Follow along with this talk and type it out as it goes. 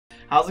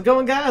How's it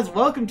going, guys?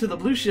 Welcome to the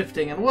Blue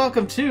Shifting, and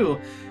welcome to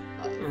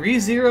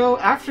ReZero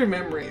After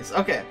Memories.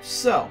 Okay,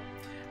 so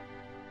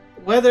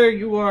whether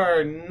you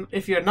are,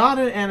 if you're not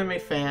an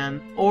anime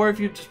fan, or if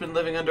you've just been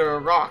living under a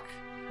rock,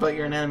 but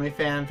you're an anime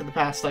fan for the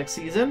past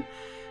season,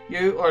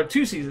 or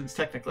 2 seasons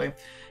technically,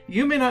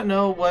 you may not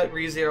know what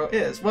ReZero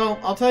is. Well,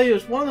 I'll tell you,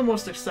 it's one of the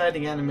most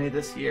exciting anime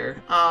this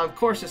year. Of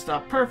course, it's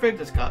not perfect.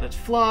 It's got its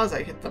flaws.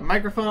 I hit the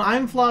microphone.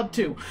 I'm flawed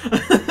too,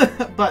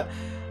 but.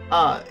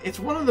 It's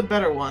one of the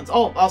better ones.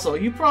 Oh, also,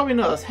 you probably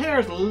noticed,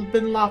 hair's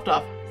been lopped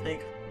off.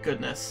 Thank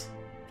goodness.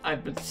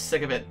 I've been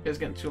sick of it. It was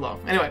getting too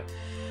long. Anyway,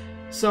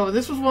 so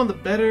this was one of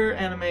the better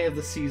anime of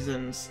the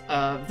seasons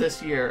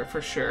this year,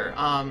 for sure.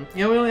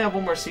 You know, we only have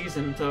one more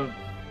season to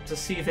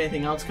see if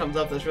anything else comes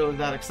up that's really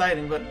that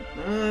exciting, but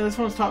this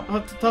one's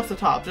tough to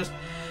top. Just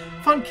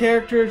fun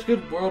characters,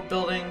 good world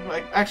building.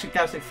 Like, actually,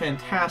 gotta say,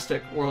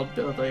 fantastic world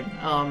building.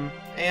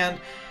 And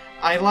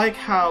I like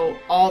how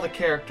all the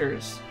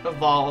characters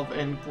evolve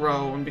and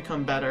grow and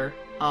become better.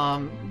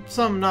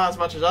 Some not as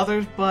much as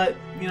others, but,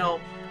 you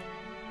know,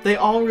 they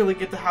all really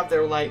get to have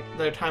their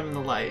time in the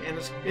light, and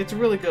it's a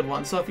really good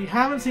one. So if you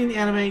haven't seen the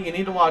anime, you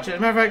need to watch it. As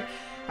a matter of fact,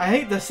 I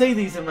hate to say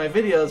these in my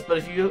videos, but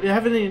if you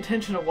have any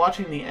intention of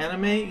watching the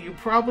anime, you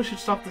probably should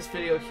stop this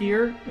video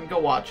here and go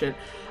watch it.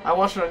 I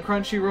watched it on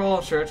Crunchyroll.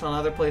 I'm sure it's on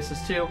other places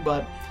too,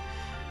 but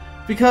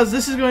because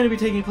this is going to be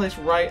taking place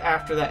right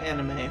after that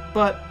anime,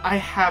 but I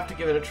have to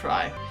give it a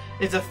try.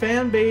 It's a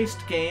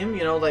fan-based game,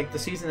 you know, like the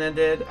season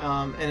ended,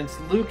 and it's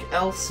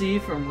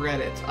LukeLC from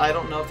Reddit. I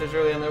don't know if there's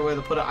really another way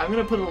to put it. I'm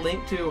going to put a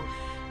link to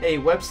a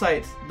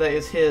website that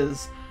is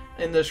his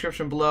in the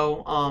description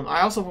below.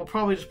 I also will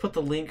probably just put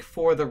the link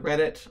for the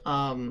Reddit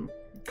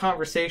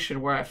conversation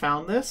where I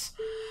found this,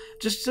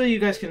 just so you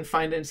guys can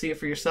find it and see it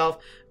for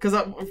yourself. Because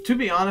to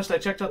be honest, I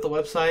checked out the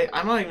website.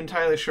 I'm not even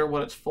entirely sure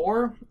what it's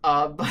for,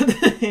 but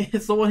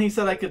it's the one he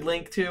said I could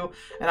link to,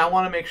 and I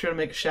want to make sure to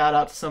make a shout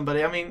out to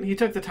somebody. I mean, he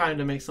took the time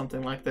to make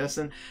something like this,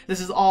 and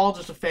this is all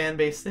just a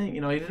fan-based thing.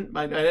 You know, I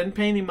didn't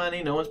pay any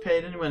money. No one's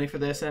paid any money for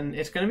this, and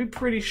it's going to be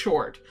pretty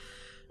short.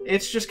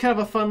 It's just kind of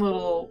a fun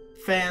little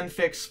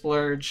fanfic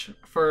splurge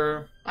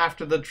for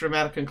after the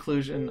dramatic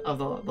conclusion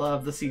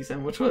of the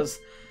season, which was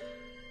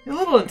a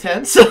little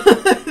intense.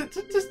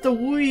 Just a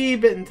wee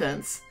bit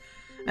intense.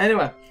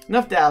 Anyway,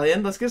 enough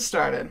dallying. Let's get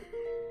started.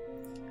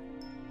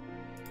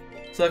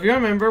 So if you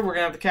remember, we're going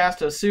to have the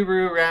cast of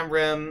Subaru,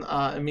 Ram,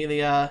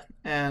 Emilia,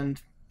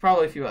 and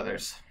probably a few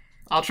others.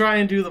 I'll try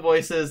and do the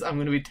voices. I'm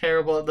going to be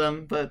terrible at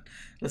them, but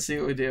let's see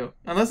what we do.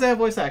 Unless they have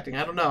voice acting.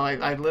 I don't know.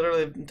 I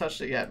literally haven't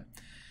touched it yet.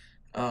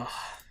 Ugh.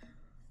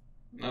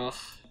 Ugh.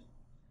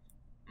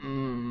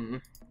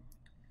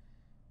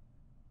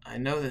 I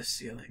know this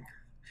ceiling.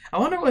 I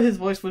wonder what his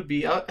voice would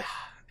be.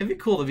 It'd be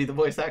cool to be the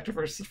voice actor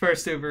for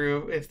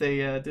Subaru if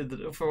they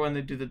for when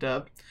they do the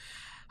dub.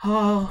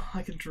 Oh,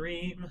 I can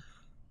dream.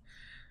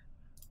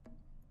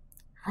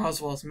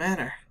 Roswell's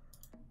Manor.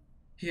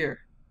 Here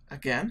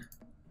again?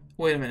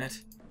 Wait a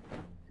minute.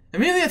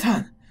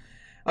 Emilia-tan!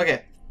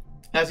 Okay,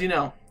 as you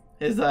know,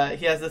 he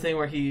has the thing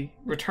where he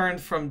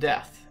returned from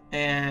death,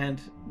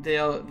 and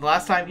the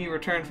last time he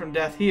returned from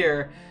death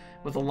here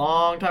was a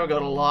long time ago,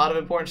 and a lot of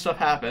important stuff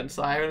happened.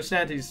 So I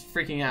understand he's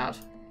freaking out.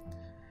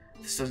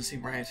 This doesn't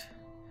seem right.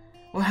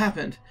 What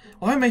happened?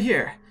 Why am I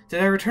here?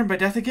 Did I return by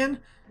death again?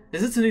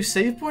 Is this a new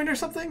save point or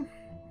something?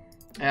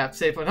 Yeah,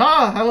 save point.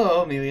 Ah,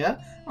 hello, Amelia.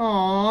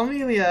 Aw,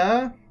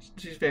 Amelia.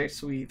 She's very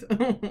sweet.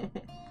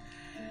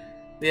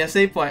 Yeah,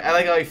 save point. I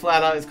like how he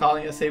flat out is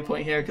calling it a save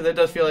point here, because it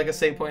does feel like a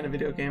save point in a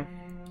video game.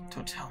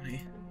 Don't tell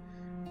me.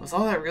 Was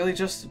all that really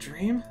just a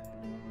dream?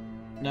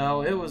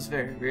 No, it was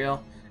very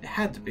real. It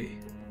had to be.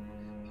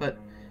 But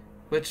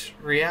which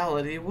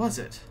reality was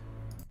it?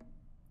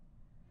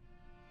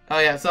 Oh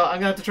yeah, so I'm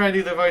gonna have to try and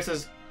do the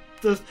voices.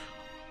 Just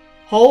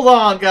hold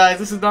on, guys.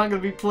 This is not gonna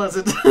be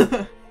pleasant.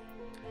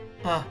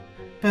 Ah,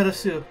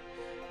 Pedasu,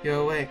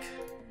 you're awake.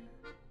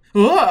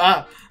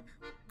 Ah,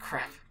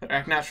 crap. Better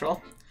act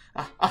natural.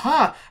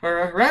 Aha!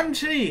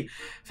 Ramchi!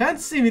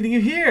 Fancy meeting you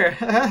here.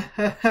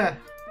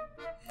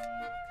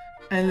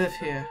 I live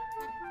here.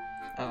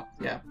 Oh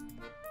yeah,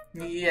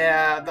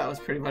 yeah. That was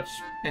pretty much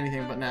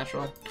anything but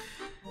natural.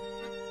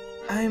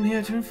 I am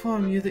here to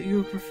inform you that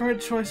your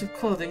preferred choice of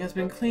clothing has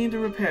been cleaned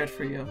and repaired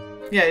for you.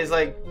 Yeah, he's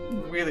like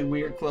really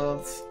weird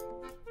clothes.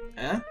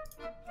 Eh?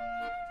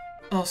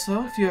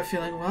 Also, if you are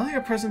feeling well,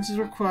 your presence is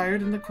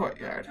required in the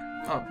courtyard.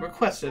 Oh,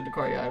 requested in the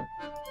courtyard.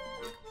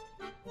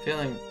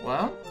 Feeling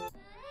well?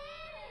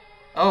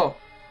 Oh.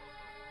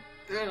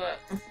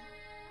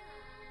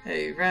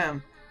 Hey,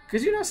 Ram.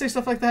 Could you not say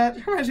stuff like that?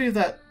 It reminds me of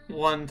that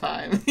one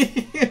time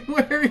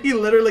where he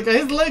literally got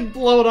his leg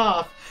blown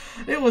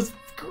off. It was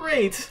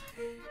great.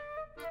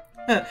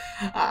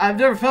 I've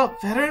never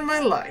felt better in my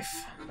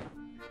life.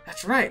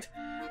 That's right.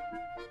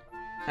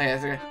 Oh,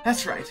 yeah,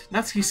 that's right.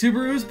 Natsuki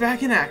Subaru's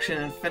back in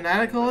action and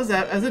fanatical as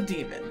a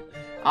demon.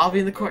 I'll be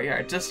in the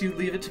courtyard. Just you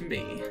leave it to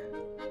me.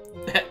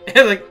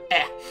 Like,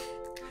 eh.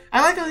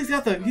 I like how he's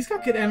got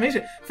good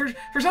animation.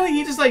 For something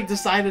he just like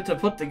decided to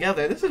put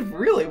together, this is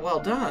really well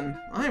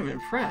done. I'm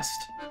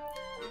impressed.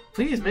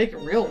 Please make a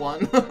real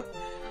one.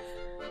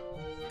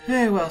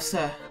 Very well,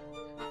 sir.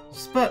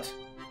 But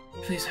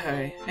please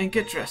hurry and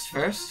get dressed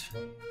first.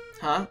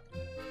 Huh?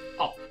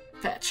 Oh,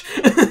 fetch.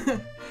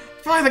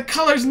 By the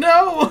colors,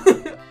 no!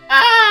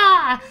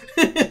 Ah!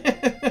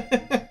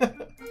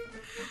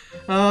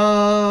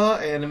 Oh,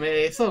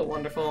 anime, so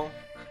wonderful.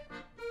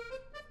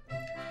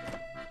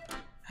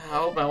 I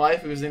hope my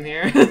waifu's in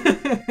here.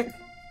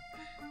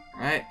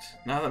 Right,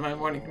 now that my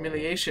morning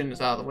humiliation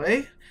is out of the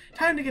way,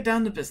 time to get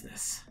down to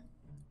business.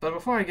 But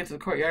before I get to the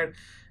courtyard,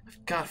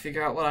 I've got to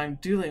figure out what I'm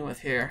dealing with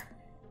here.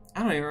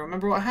 I don't even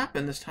remember what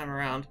happened this time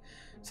around.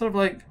 Sort of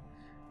like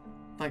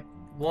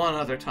one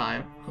other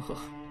time.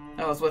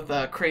 That was with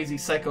the crazy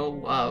psycho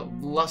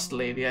lust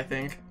lady, I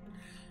think.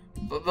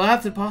 But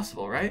that's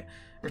impossible, right?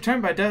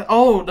 Returned by death.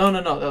 Oh, no,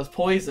 that was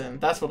poison.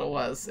 That's what it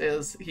was.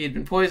 He had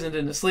been poisoned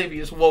into sleep. He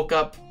just woke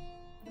up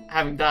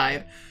having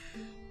died.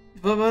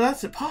 But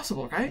that's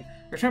impossible, right?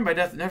 Return by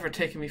death never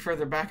taken me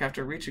further back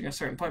after reaching a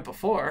certain point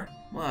before.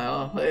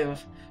 Well, it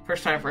was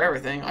first time for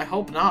everything. I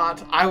hope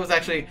not. I was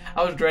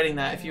dreading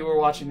that. If you were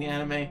watching the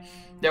anime,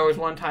 there was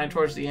one time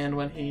towards the end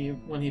when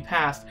he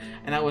passed,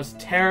 and I was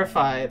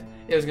terrified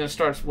it was going to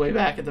start way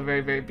back at the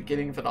very, very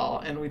beginning of it all,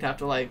 and he'd have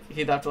to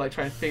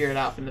try and figure it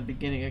out from the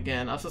beginning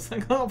again. I was just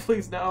like, oh,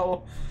 please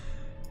no.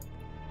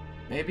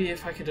 Maybe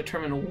if I can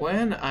determine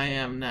when I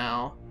am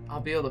now, I'll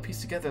be able to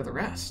piece together the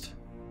rest.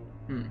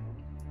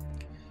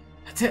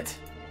 That's it.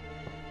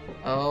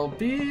 Oh,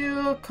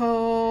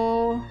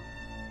 Biko.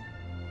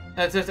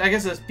 I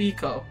guess it's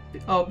Biko.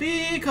 Oh,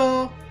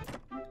 Biko.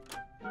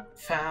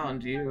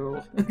 Found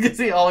you. Because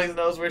he always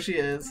knows where she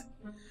is.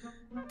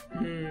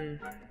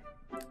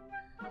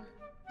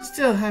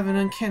 Still have an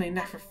uncanny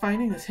knack for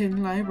finding this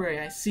hidden library,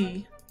 I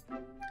see.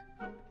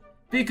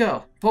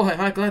 Biko, boy,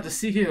 am I glad to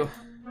see you.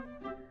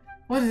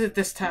 What is it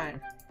this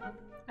time?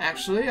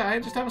 Actually, I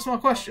just have a small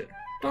question.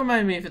 Don't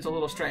mind me if it's a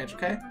little strange,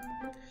 okay?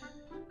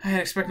 I'd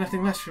expect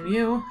nothing less from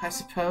you, I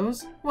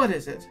suppose. What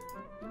is it?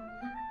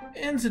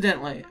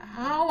 Incidentally,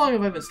 how long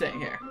have I been staying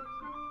here?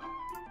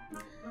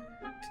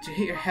 Did you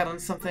hit your head on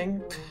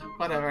something?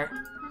 Whatever.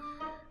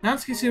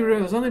 Natsuki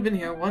Subaru has only been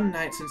here one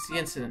night since the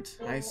incident,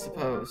 I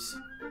suppose.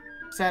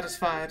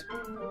 Satisfied?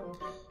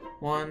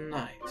 One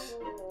night.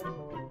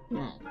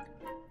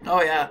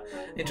 Oh yeah,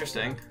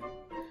 interesting.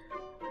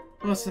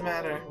 What's the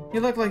matter? You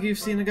look like you've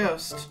seen a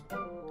ghost.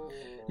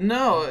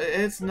 No,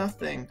 it's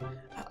nothing.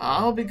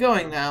 I'll be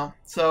going now.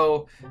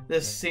 So,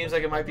 this seems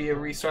like it might be a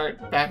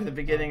restart back at the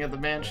beginning of the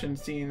mansion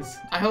scenes.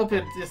 I hope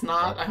it is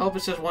not. I hope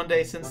it's just one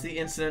day since the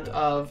incident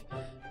of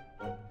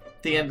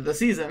the end of the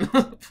season.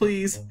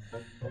 Please.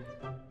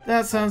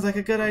 That sounds like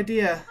a good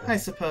idea, I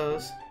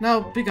suppose.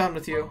 Now, be gone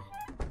with you.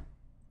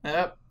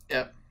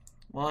 Yep.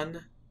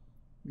 One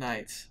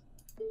night.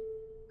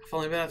 I've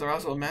only been at the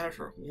Roswell Manor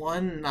for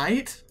one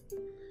night?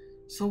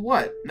 So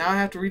what? Now I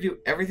have to redo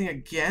everything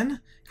again?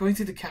 Going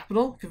through the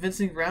capital?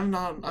 Convincing Rem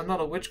I'm not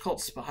a witch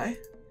cult spy?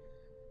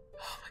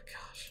 Oh my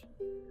gosh.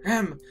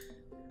 Rem!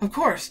 Of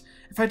course!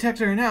 If I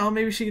text her now,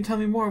 maybe she can tell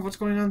me more of what's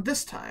going on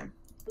this time.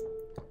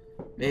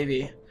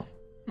 Maybe.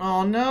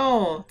 Oh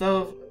no!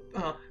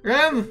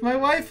 Rem! My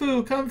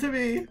waifu! Come to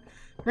me!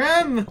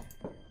 Rem!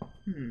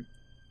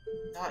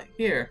 Not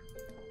here.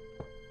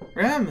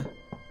 Rem!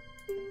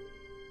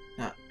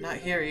 Not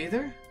here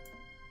either?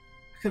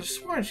 I could have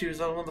sworn she was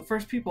one of the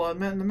first people I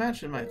met in the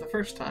mansion the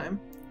first time.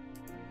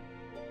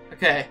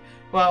 Okay,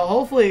 well,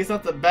 hopefully it's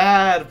not the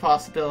bad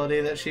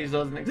possibility that she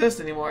doesn't exist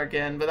anymore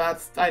again, but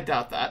I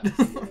doubt that.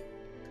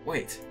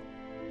 Wait.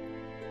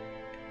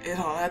 It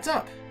all adds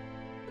up.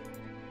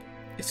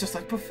 It's just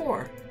like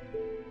before.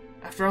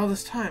 After all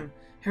this time,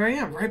 here I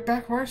am, right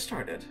back where I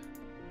started.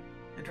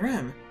 And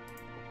Rem.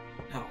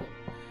 No.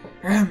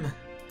 Rem!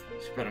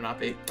 She better not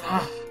be.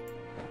 Ah!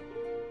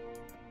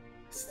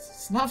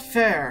 It's not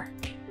fair.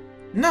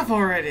 Enough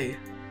already!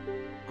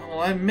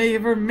 Will I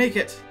ever make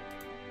it?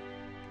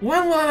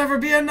 When will it ever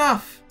be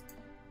enough?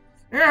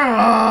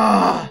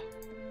 Ugh!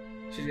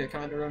 She's gonna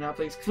come into the room now,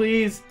 please.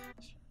 Please!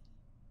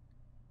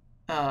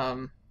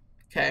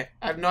 Okay.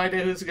 I have no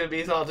idea who's gonna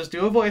be, so I'll just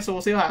do a voice and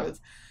we'll see what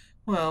happens.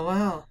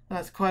 Well,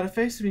 that's quite a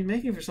face to be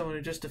making for someone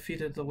who just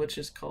defeated the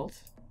witch's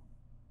cult.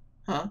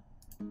 Huh?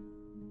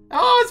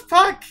 Oh, it's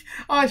Puck!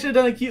 Oh, I should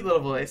have done a cute little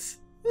voice.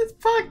 It's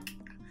Puck!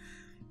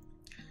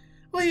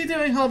 What are you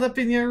doing holed up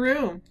in your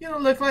room? You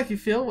don't look like you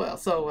feel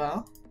so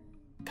well.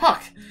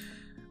 Puck!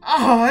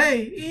 Oh,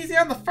 hey, easy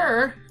on the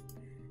fur.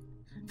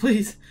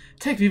 Please,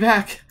 take me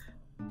back.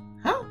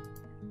 Huh?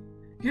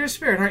 You're a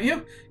spirit, aren't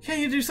you? Can't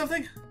you do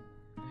something?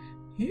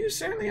 You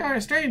certainly are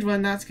a strange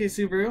one, Natsuki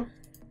Subaru.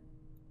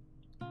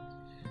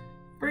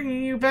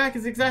 Bringing you back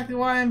is exactly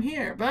why I'm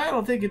here, but I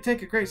don't think it'd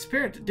take a great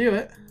spirit to do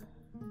it.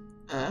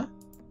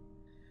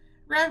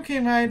 Ram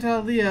came by and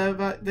told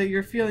Leah that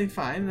you're feeling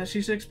fine and that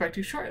she should expect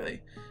you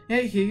shortly.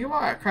 Yet here you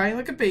are, crying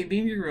like a baby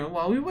in your room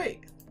while we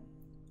wait.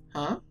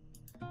 Huh?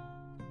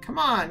 Come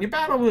on, your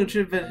battle wound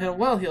should have been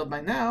well healed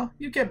by now.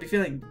 You can't be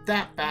feeling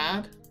that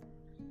bad.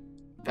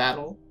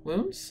 Battle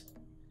wounds?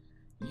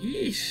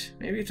 Yeesh,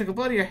 maybe you took a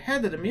blow to your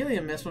head that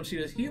Amelia missed when she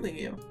was healing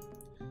you.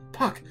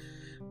 Puck,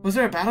 Was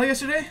there a battle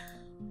yesterday?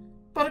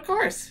 But of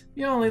course,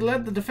 you only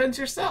led the defense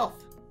yourself.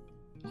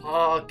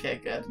 Okay,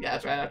 good. Yeah,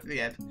 it's right after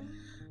the end.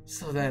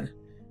 So then,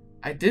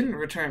 I didn't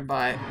return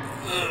by...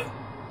 Ugh.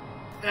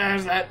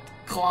 There's that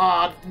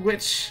clawed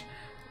witch.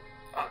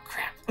 Oh,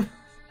 crap.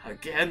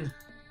 Again.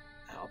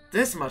 Well,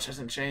 this much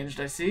hasn't changed,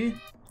 I see.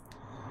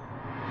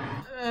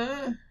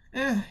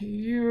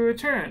 You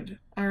returned,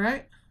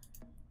 alright?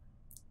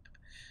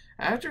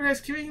 After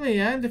rescuing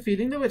Leah and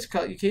defeating the witch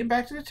cult, you came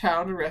back to the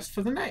town to rest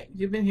for the night.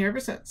 You've been here ever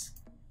since.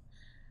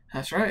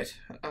 That's right.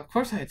 Of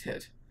course I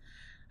did.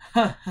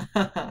 Ha ha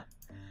ha ha.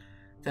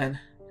 Then,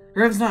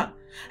 Rev's not.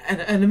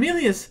 And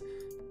Amelia's...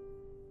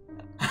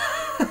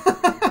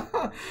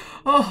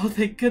 Oh,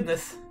 thank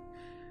goodness.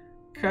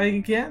 Crying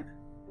again?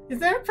 Is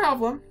there a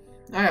problem?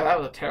 Oh, yeah, that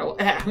was a terrible...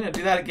 I'm gonna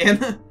do that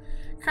again.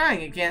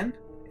 Crying again?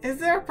 Is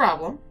there a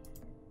problem?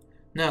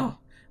 No,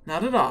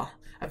 not at all.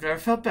 I've never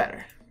felt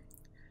better.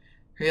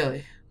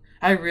 Really?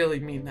 I really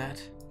mean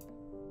that.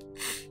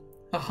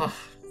 Oh,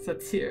 the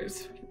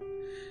tears.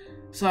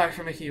 Sorry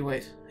for making you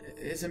wait.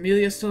 Is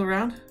Amelia still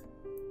around?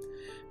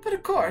 But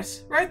of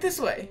course, right this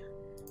way.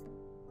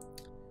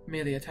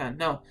 Amelia-tan.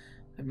 No,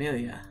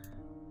 Amelia.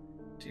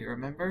 Do you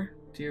remember?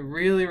 Do you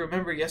really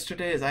remember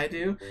yesterday as I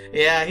do?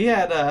 Yeah, he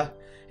had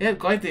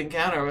quite the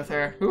encounter with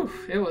her.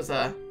 Oof, it was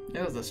a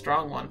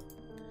strong one.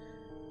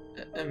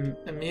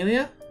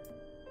 Amelia?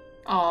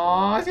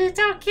 Aww, she's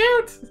so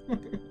cute!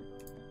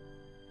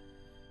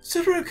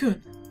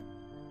 Subaru-kun!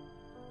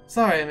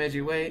 Sorry I made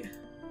you wait.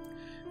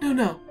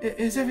 No.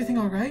 Is everything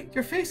alright?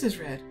 Your face is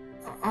red.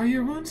 Are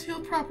your wounds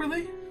healed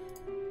properly?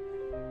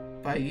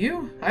 By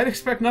you, I'd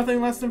expect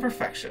nothing less than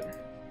perfection.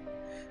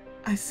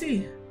 I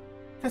see.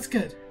 That's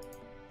good.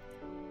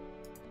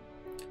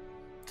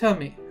 Tell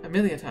me,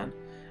 Amelia-tan,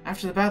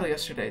 after the battle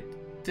yesterday,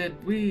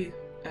 did we,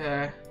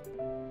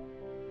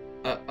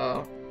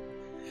 uh-oh.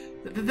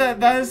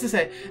 That is to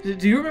say,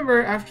 do you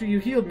remember after you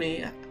healed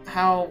me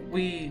how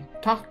we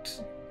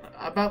talked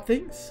about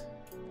things?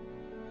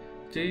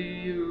 Do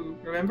you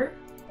remember?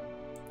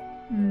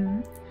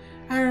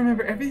 I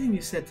remember everything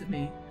you said to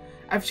me.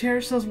 I've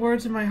cherished those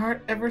words in my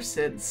heart ever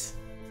since.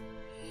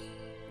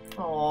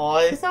 Oh,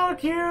 it's so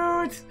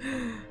cute!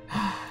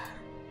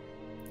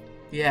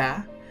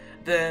 Yeah,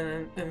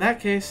 then in that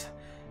case,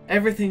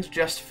 everything's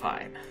just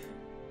fine.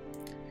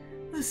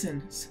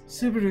 Listen,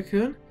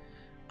 Subaru-kun,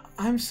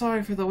 I'm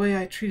sorry for the way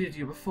I treated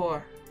you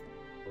before.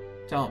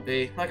 Don't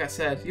be. Like I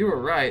said, you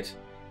were right.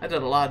 I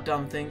did a lot of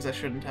dumb things I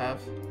shouldn't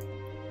have.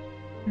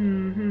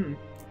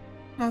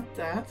 Not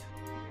that.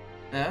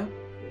 Yeah?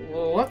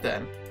 Well, what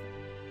then?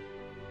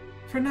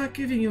 For not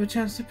giving you a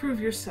chance to prove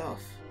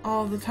yourself.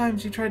 All the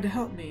times you tried to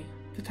help me.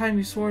 The time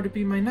you swore to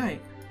be my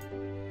knight.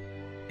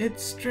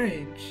 It's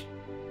strange.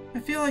 I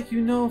feel like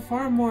you know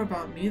far more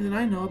about me than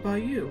I know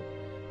about you.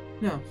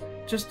 No,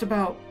 just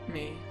about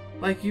me.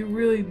 Like you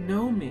really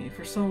know me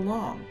for so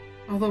long.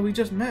 Although we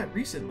just met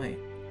recently.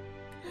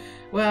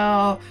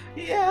 Well,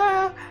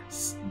 yeah,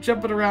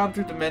 jumping around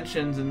through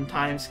dimensions and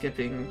time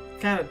skipping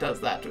kind of does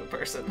that to a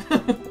person.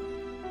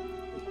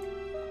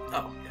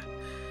 Oh, yeah.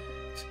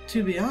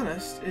 To be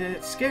honest,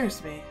 it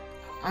scares me.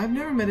 I've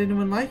never met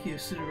anyone like you,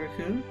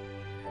 Subaru-kun.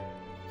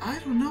 I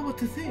don't know what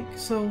to think,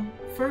 so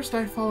first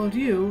I followed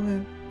you,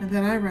 and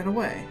then I ran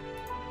away.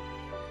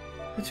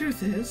 The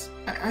truth is,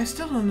 I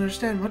still don't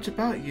understand much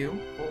about you,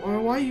 or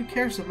why you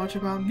care so much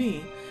about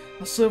me,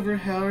 a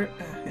silver-haired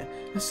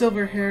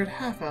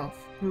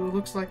half-elf who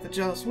looks like the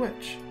jealous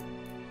witch.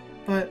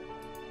 But,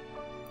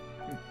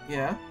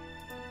 yeah,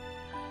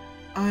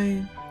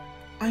 I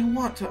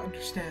want to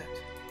understand.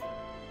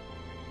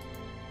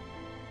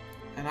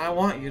 And I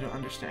want you to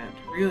understand.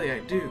 Really, I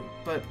do.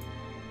 But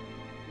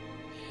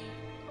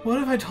what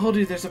if I told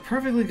you there's a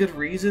perfectly good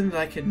reason that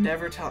I could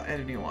never tell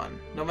anyone,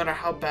 no matter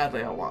how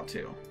badly I want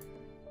to?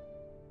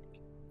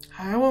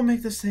 I won't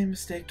make the same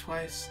mistake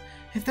twice.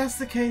 If that's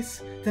the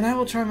case, then I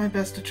will try my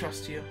best to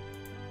trust you.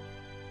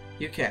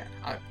 You can.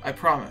 I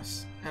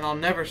promise. And I'll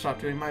never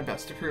stop doing my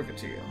best to prove it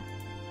to you.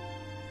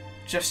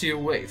 Just you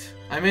wait.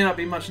 I may not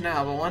be much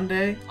now, but one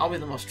day, I'll be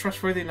the most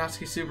trustworthy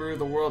Natsuki Subaru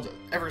the world has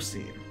ever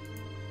seen.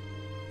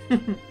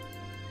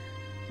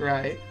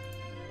 Right.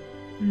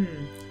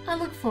 I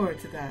look forward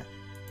to that.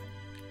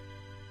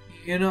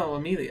 You know,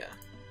 Amelia.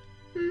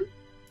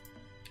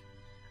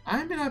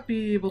 I may not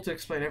be able to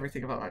explain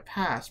everything about my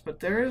past, but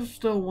there is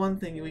still one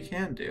thing we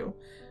can do.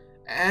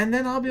 And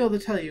then I'll be able to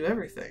tell you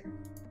everything.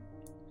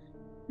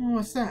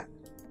 What's that?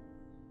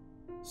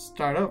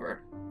 Start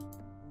over.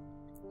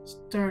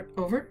 Start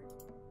over?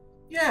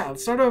 Yeah,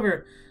 start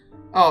over.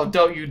 Oh,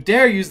 don't you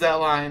dare use that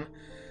line.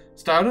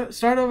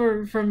 Start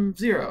over from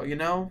zero, you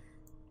know?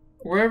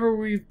 Wherever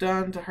we've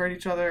done to hurt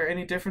each other,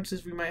 any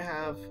differences we might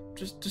have,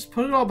 just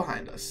put it all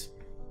behind us.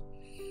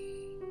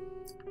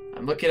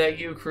 I'm looking at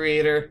you,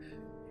 creator.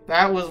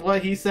 That was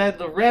what he said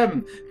to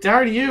Rem.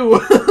 Darn you!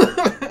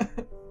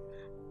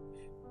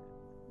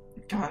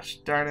 Gosh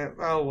darn it.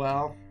 Oh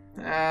well.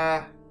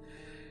 Yeah,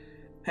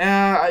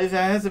 that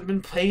hasn't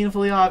been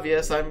painfully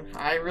obvious.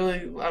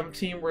 I'm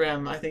Team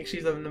Rem. I think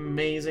she's an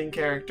amazing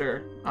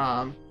character.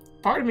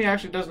 part of me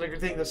actually doesn't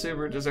think that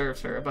Subaru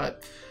deserves her,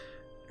 but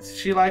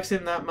she likes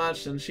him that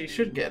much, and she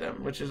should get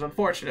him, which is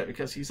unfortunate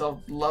because he's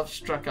all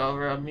love-struck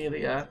over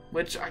Amelia,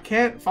 which I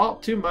can't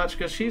fault too much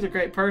because she's a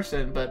great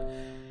person, but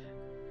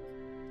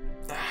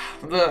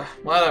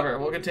whatever,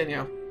 we'll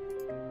continue.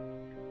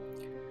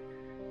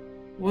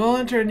 We'll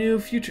enter a new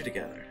future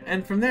together,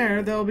 and from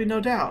there will be no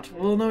doubt.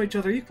 We'll know each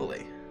other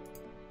equally.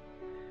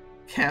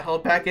 Can't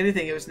hold back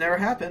anything if it's never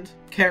happened.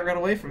 Can't run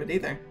away from it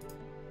either.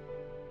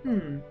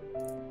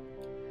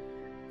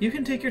 You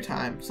can take your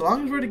time. So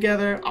long as we're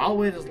together, I'll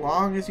wait as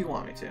long as you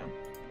want me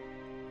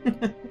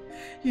to.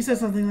 You said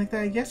something like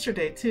that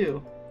yesterday,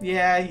 too.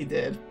 Yeah, you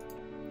did.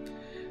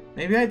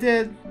 Maybe I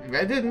did. Maybe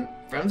I didn't.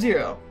 From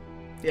Zero.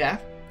 Yeah?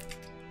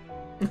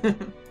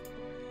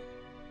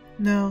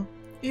 No.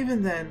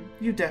 Even then,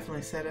 you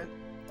definitely said it.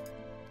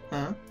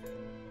 Huh?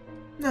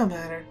 No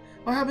matter.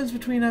 What happens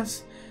between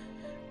us...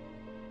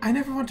 I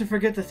never want to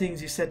forget the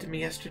things you said to me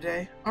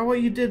yesterday, or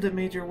what you did that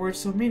made your words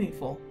so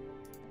meaningful.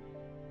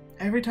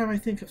 Every time I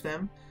think of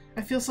them,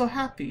 I feel so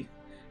happy.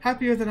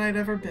 Happier than I'd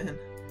ever been.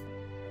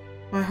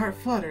 My heart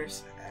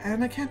flutters,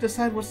 and I can't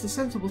decide what's the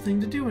sensible thing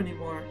to do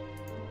anymore.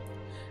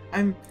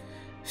 I'm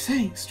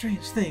saying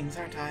strange things,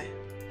 aren't I?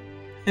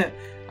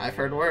 I've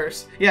heard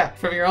worse. Yeah,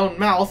 from your own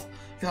mouth.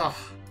 Ugh.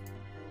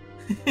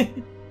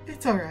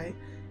 It's alright.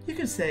 You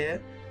can say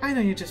it. I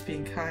know you're just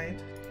being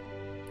kind.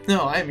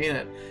 No, I mean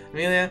it.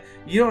 Amelia,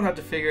 you don't have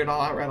to figure it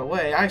all out right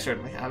away. I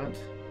certainly haven't.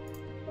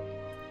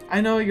 I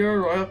know you're a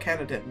royal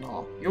candidate and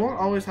all. You won't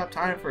always have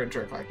time for a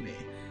jerk like me.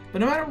 But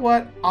no matter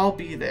what, I'll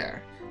be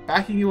there,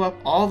 backing you up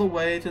all the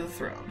way to the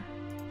throne.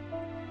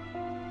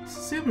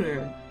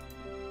 Subaru.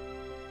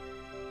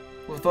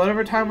 With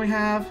whatever time we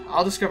have,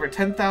 I'll discover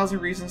 10,000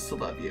 reasons to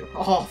love you.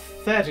 Oh,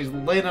 that she's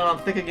laying it on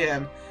thick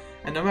again.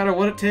 And no matter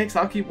what it takes,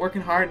 I'll keep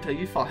working hard until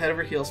you fall head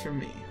over heels for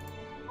me.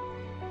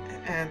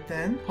 And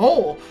then...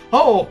 Oh!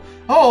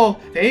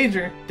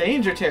 Danger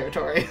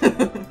territory.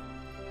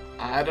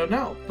 I don't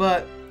know,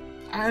 but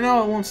I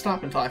know it won't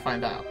stop until I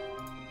find out.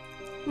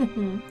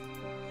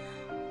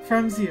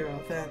 From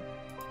Zero, then.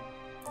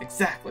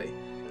 Exactly.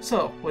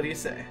 So, what do you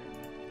say?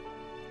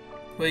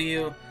 Will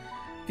you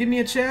give me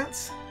a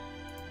chance?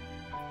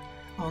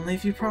 Only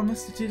if you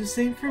promise to do the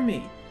same for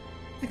me.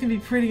 It can be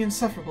pretty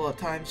insufferable at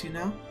times, you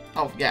know.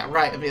 Oh, yeah,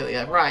 right,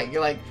 Amelia, right.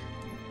 You're like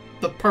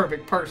the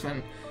perfect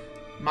person.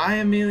 My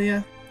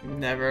Amelia?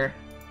 Never.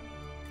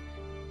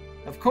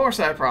 Of course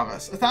I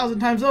promise. 1,000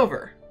 times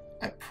over.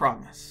 I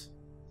promise.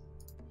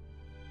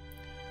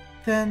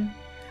 Then,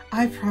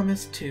 I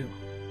promise too.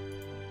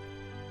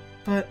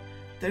 But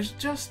there's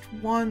just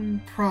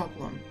one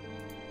problem.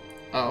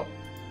 Oh?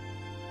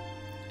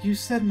 You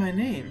said my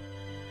name.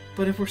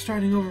 But if we're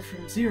starting over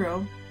from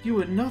zero, you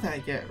wouldn't know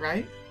that yet,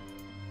 right?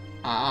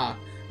 Ah,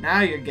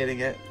 now you're getting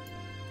it.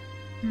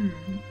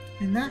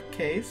 In that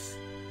case...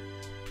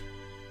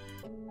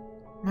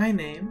 My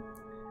name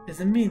is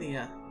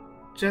Amelia.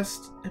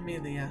 Just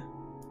Amelia.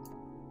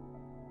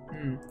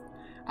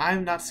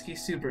 I'm Natsuki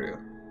Subaru.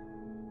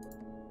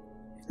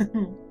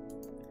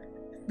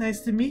 Nice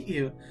to meet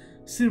you,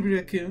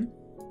 Subaru-kun.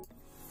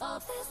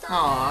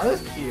 Aw,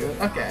 that's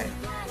cute. Okay.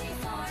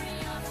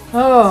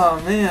 Oh,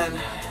 man.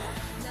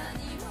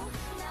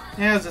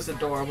 Yeah, it's just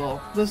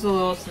adorable. Just a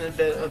little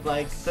snippet of,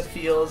 like, the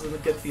feels and the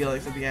good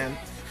feelings at the end.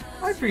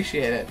 I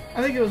appreciate it.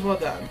 I think it was well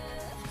done.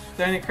 Is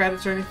there any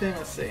credits or anything?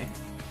 Let's see.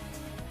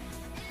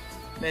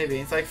 Maybe.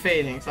 It's like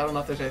fading, so I don't know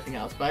if there's anything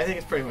else, but I think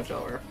it's pretty much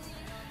over.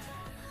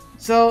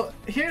 So,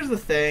 here's the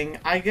thing.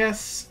 I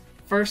guess,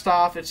 first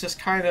off, it's just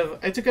kind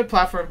of... It's a good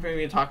platform for me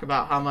to talk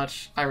about how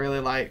much I really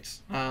liked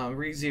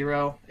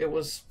Re:Zero. It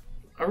was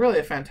really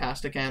a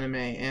fantastic anime,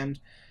 and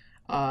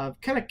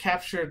kind of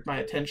captured my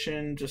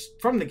attention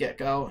just from the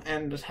get-go,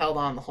 and just held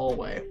on the whole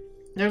way.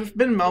 There's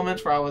been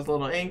moments where I was a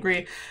little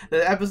angry.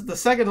 The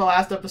second to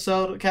last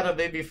episode kind of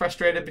made me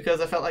frustrated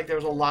because I felt like there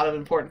was a lot of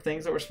important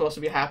things that were supposed to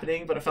be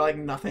happening, but I felt like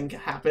nothing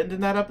happened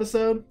in that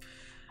episode.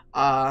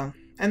 And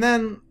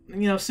then,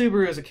 you know,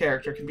 Subaru as a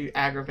character can be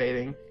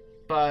aggravating,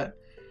 but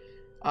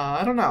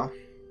I don't know.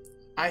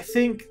 I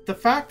think the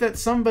fact that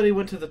somebody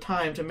went to the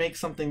time to make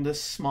something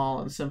this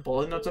small and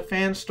simple, you know, it's a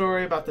fan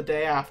story about the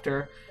day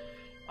after,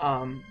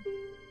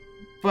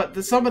 but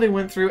that somebody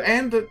went through,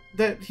 and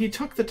that he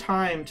took the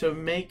time to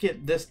make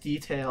it this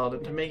detailed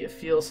and to make it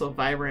feel so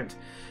vibrant.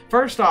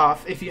 First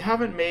off, if you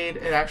haven't made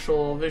an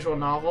actual visual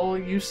novel,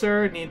 you,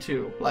 sir, need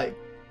to, like,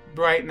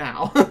 right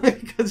now.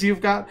 Because you've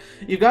got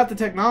the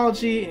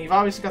technology, and you've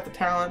obviously got the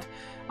talent.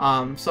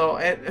 So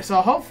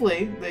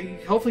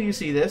hopefully you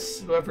see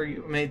this, whoever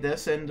made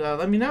this, and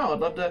let me know. I'd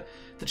love to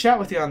chat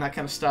with you on that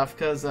kind of stuff,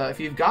 because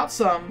if you've got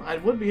some, I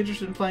would be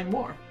interested in playing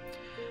more.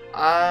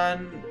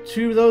 And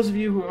to those of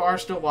you who are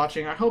still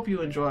watching, I hope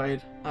you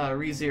enjoyed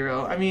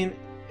Re:Zero. I mean,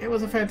 it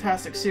was a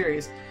fantastic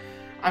series.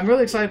 I'm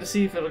really excited to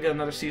see if it'll get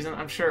another season.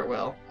 I'm sure it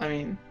will. I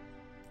mean,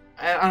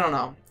 I don't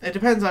know. It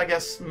depends, I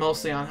guess,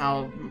 mostly on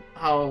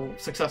how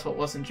successful it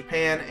was in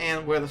Japan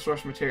and where the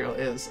source material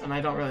is, and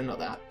I don't really know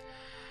that.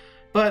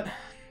 But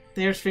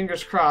there's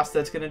fingers crossed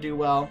that's going to do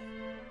well.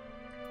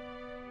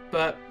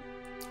 But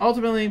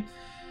ultimately,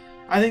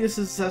 I think this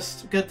is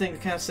just a good thing to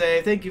kind of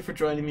say. Thank you for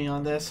joining me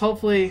on this.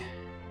 Hopefully,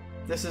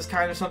 this is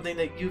kind of something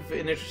that you've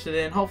been interested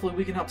in. Hopefully,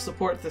 we can help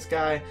support this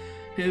guy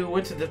who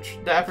went to the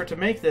effort to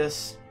make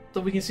this, so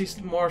we can see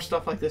more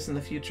stuff like this in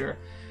the future.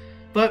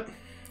 But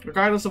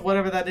regardless of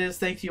whatever that is,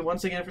 thank you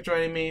once again for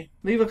joining me.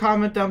 Leave a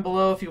comment down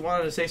below if you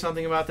wanted to say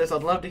something about this.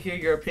 I'd love to hear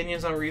your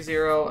opinions on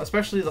ReZero,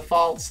 especially the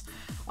faults.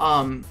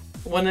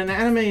 When an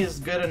anime is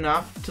good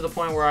enough to the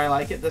point where I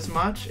like it this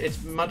much,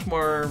 it's much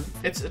more,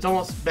 it's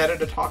almost better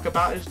to talk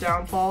about its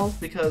downfalls,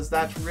 because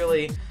that's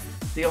really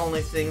the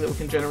only thing that we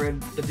can generate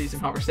a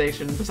decent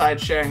conversation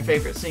besides sharing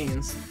favorite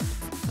scenes.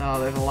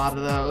 Oh, there's a lot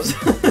of those.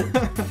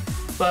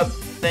 But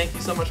thank you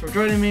so much for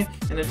joining me,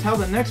 and until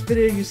the next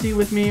video you see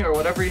with me, or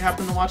whatever you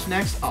happen to watch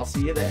next, I'll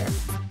see you there.